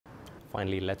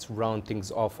Finally, let's round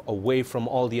things off away from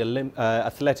all the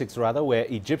athletics, where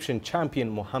Egyptian champion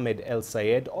Mohamed El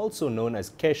Sayed, also known as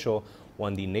Kesho,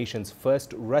 won the nation's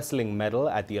first wrestling medal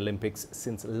at the Olympics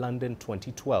since London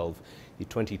 2012. The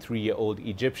 23-year-old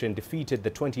Egyptian defeated the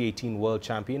 2018 world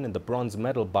champion in the bronze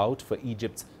medal bout for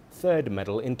Egypt's third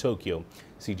medal in Tokyo.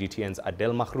 CGTN's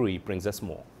Adel Mahrouky brings us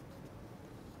more.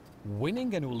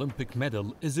 Winning an Olympic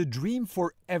medal is a dream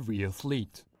for every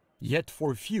athlete. Yet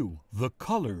for few, the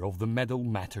color of the medal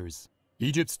matters.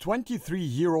 Egypt's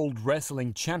 23-year-old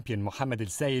wrestling champion Mohamed El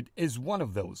Sayed is one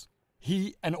of those.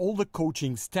 He and all the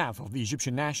coaching staff of the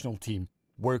Egyptian national team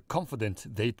were confident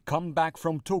they'd come back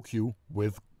from Tokyo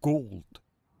with gold.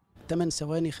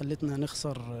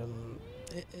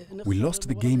 We lost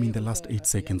the game in the last 8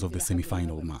 seconds of the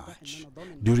semi-final match.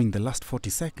 During the last 40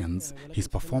 seconds, his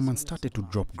performance started to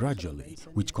drop gradually,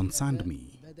 which concerned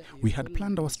me. We had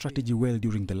planned our strategy well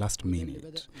during the last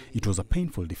minute. It was a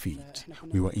painful defeat.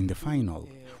 We were in the final.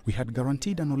 We had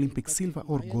guaranteed an Olympic silver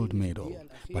or gold medal,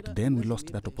 but then we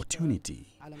lost that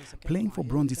opportunity. Playing for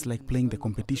bronze is like playing the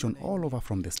competition all over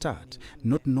from the start,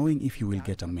 not knowing if you will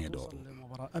get a medal.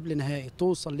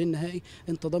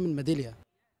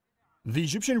 The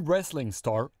Egyptian wrestling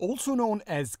star, also known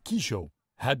as Kesho,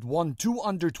 had won 2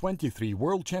 under-23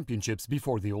 world championships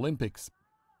before the Olympics.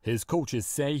 His coaches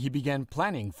say he began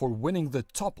planning for winning the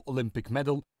top Olympic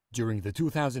medal during the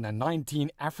 2019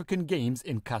 African Games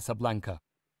in Casablanca.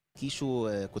 In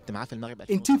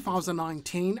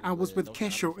 2019, I was with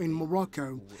Kesho in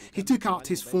Morocco. He took out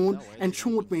his phone and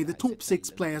showed me the top 6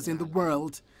 players in the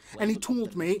world. And he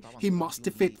told me he must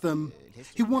defeat them.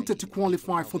 He wanted to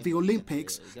qualify for the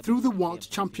Olympics through the World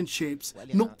Championships,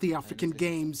 not the African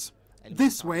Games.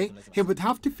 This way, he would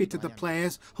have defeated the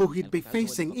players who he'd be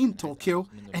facing in Tokyo,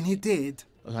 and he did.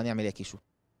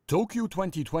 Tokyo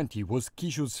 2020 was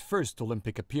Kesho's first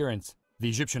Olympic appearance. The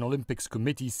Egyptian Olympics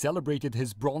Committee celebrated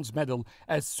his bronze medal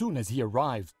as soon as he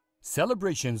arrived.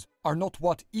 Celebrations are not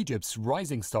what Egypt's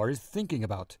rising star is thinking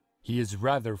about. He is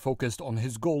rather focused on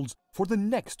his goals for the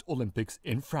next Olympics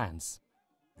in France.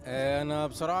 I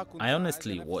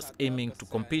honestly was aiming to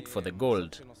compete for the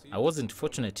gold. I wasn't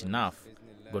fortunate enough.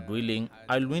 God willing,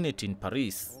 I'll win it in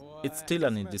Paris. It's still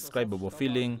an indescribable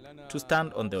feeling to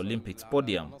stand on the Olympics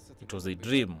podium. It was a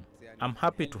dream. I'm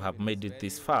happy to have made it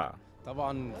this far.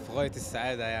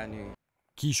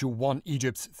 Kesho won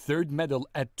Egypt's third medal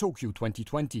at Tokyo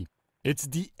 2020. It's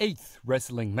the 8th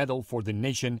wrestling medal for the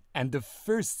nation and the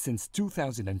first since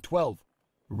 2012.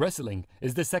 Wrestling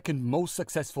is the second most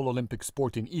successful Olympic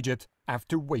sport in Egypt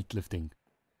after weightlifting.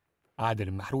 Adel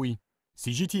Mahrouky,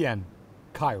 CGTN,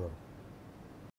 Cairo.